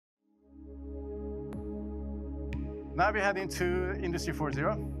Now we head into Industry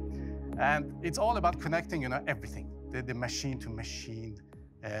 4.0, and it's all about connecting, everything, the machine to machine.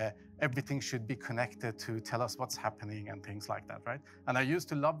 Everything should be connected to tell us what's happening and things like that, right? And I used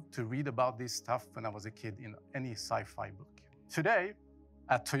to love to read about this stuff when I was a kid in any sci-fi book. Today,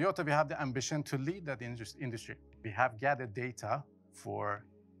 at Toyota, we have the ambition to lead that industry. We have gathered data for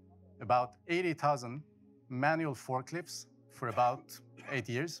about 80,000 manual forklifts for about 8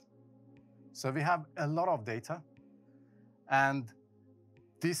 years. So we have a lot of data. And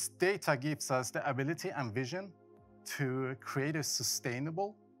this data gives us the ability and vision to create a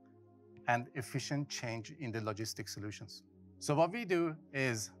sustainable and efficient change in the logistics solutions. So what we do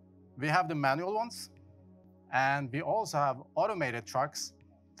is we have the manual ones, and we also have automated trucks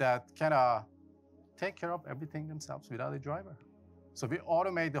that kind of take care of everything themselves without a driver. So we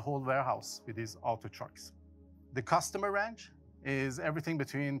automate the whole warehouse with these auto trucks. The customer range is everything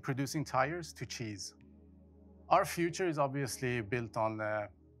between producing tires to cheese. Our future is obviously built on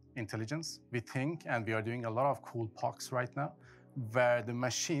intelligence. We think, and we are doing a lot of cool POCs right now, where the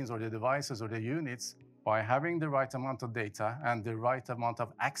machines or the devices or the units, by having the right amount of data and the right amount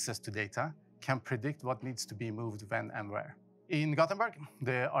of access to data, can predict what needs to be moved when and where. In Gothenburg,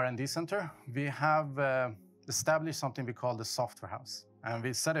 the R&D center, we have established something we call the software house. And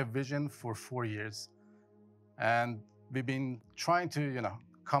we set a vision for 4 years. And we've been trying to,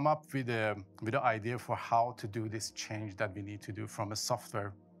 come up with an idea for how to do this change that we need to do from a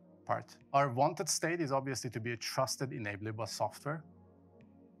software part. Our wanted state is obviously to be a trusted enabler by software,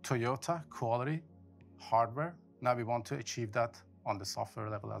 Toyota, quality, hardware. Now we want to achieve that on the software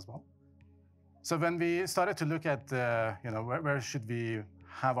level as well. So when we started to look at, where should we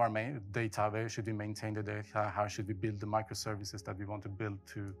have our main data, where should we maintain the data, how should we build the microservices that we want to build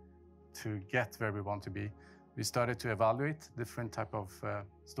to get where we want to be, we started to evaluate different type of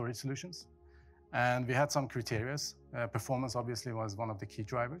storage solutions. And we had some criteria. Performance obviously was one of the key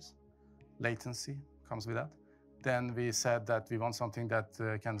drivers. Latency comes with that. Then we said that we want something that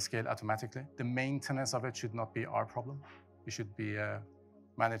can scale automatically. The maintenance of it should not be our problem. It should be a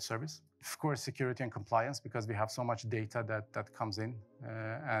managed service. Of course, security and compliance, because we have so much data that comes in.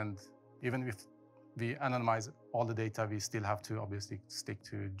 And even if we anonymize all the data, we still have to obviously stick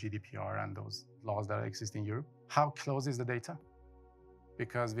to GDPR and those laws that exist in Europe. How close is the data?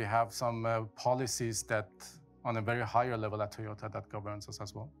 Because we have some policies that on a very higher level at Toyota that governs us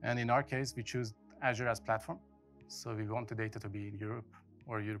as well. And in our case, we choose Azure as platform. So we want the data to be in Europe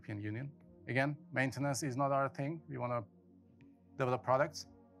or European Union. Again, maintenance is not our thing. We want to develop products.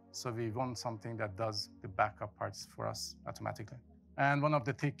 So we want something that does the backup parts for us automatically. And one of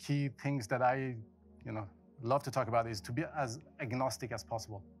the key things that I love to talk about is to be as agnostic as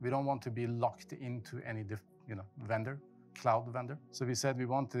possible. We don't want to be locked into any vendor, cloud vendor. So we said we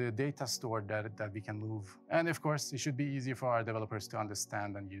want the data stored that we can move. And of course, it should be easy for our developers to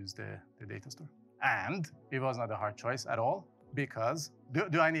understand and use the data store. And it was not a hard choice at all, because,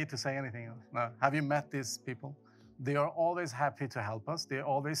 do I need to say anything else? No. Have you met these people? They are always happy to help us. They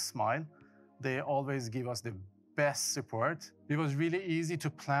always smile. They always give us the best support. It was really easy to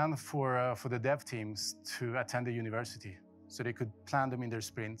plan for the dev teams to attend the university, so they could plan them in their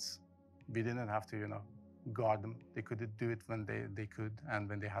sprints. We didn't have to, guard them. They could do it when they could and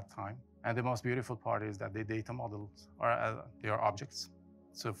when they had time. And the most beautiful part is that the data models are they are objects.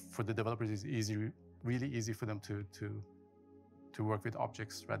 So for the developers, it's really easy for them to work with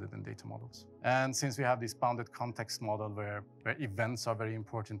objects rather than data models. And since we have this bounded context model where events are very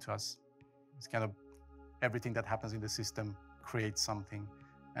important to us, it's kind of everything that happens in the system creates something,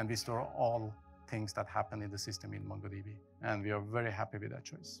 and we store all things that happen in the system in MongoDB. And we are very happy with that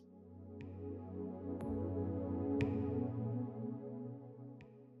choice.